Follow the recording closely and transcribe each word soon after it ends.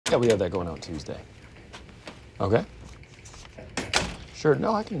Yeah, we have that going out Tuesday. Okay. Sure,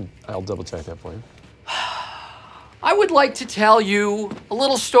 no, I'll double check that for you. I would like to tell you a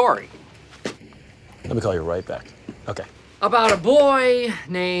little story. Let me call you right back. Okay. About a boy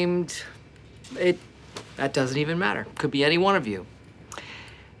named, that doesn't even matter. Could be any one of you.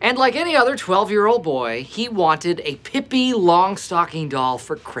 And like any other 12-year-old boy, he wanted a Pippi Longstocking doll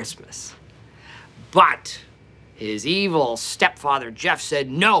for Christmas. But his evil stepfather, Jeff, said,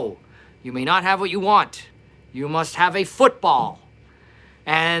 no, you may not have what you want. You must have a football.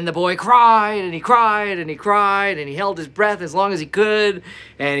 And the boy cried, and he cried, and he cried, and he held his breath as long as he could,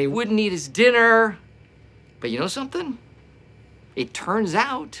 and he wouldn't eat his dinner. But you know something? It turns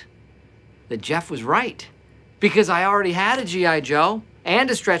out that Jeff was right, because I already had a G.I. Joe, and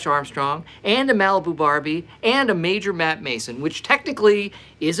a Stretch Armstrong, and a Malibu Barbie, and a Major Matt Mason, which technically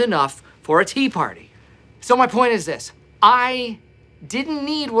is enough for a tea party. So my point is this: I didn't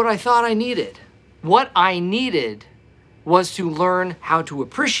need what I thought I needed. What I needed was to learn how to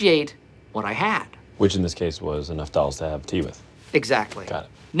appreciate what I had. Which in this case was enough dolls to have tea with. Exactly. Got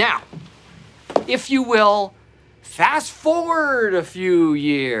it. Now, if you will, fast forward a few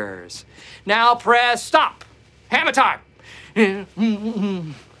years. Now press stop. Hammer time.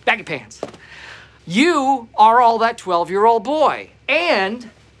 Baggy pants. You are all that 12-year-old boy. And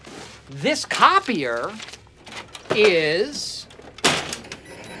this copier is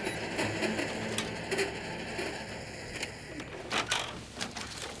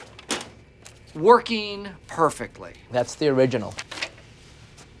working perfectly. That's the original.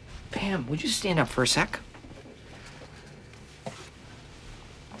 Pam, would you stand up for a sec?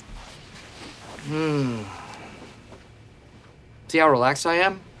 See how relaxed I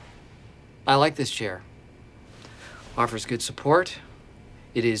am? I like this chair. Offers good support.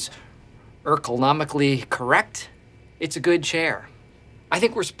 It is ergonomically correct. It's a good chair. I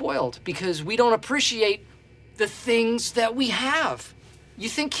think we're spoiled because we don't appreciate the things that we have. You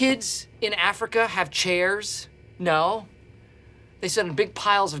think kids in Africa have chairs? No. They sit in big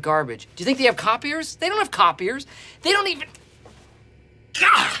piles of garbage. Do you think they have copiers? They don't have copiers. They don't even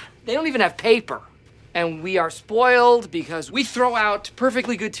have paper. And we are spoiled because we throw out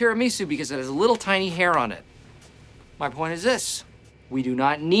perfectly good tiramisu because it has a little tiny hair on it. My point is this: we do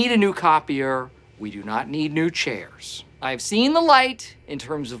not need a new copier. We do not need new chairs. I've seen the light in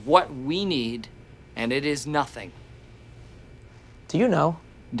terms of what we need, and it is nothing. Do you know?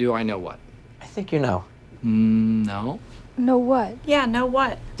 Do I know what? I think you know. No. Know what? Yeah, know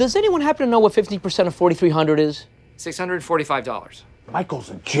what? Does anyone happen to know what 50% of 4,300 is? $645. Michael's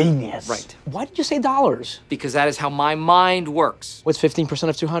a genius. Right. Why did you say dollars? Because that is how my mind works. What's 15%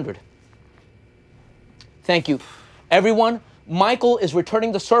 of 200? Thank you. Everyone, Michael is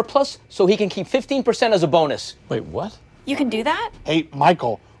returning the surplus so he can keep 15% as a bonus. Wait, what? You can do that? Hey,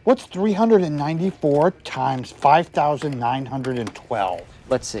 Michael, what's 394 times 5,912?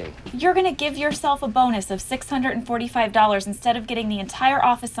 Let's see. You're gonna give yourself a bonus of $645 instead of getting the entire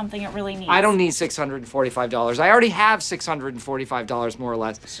office something it really needs. I don't need $645. I already have $645 more or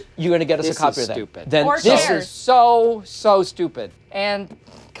less. You're gonna get us This a copy is of that. stupid. Then Or This chairs. is so stupid. And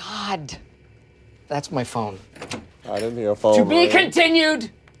God, that's my phone. I didn't hear a phone. To be ring.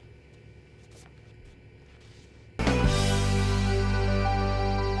 continued.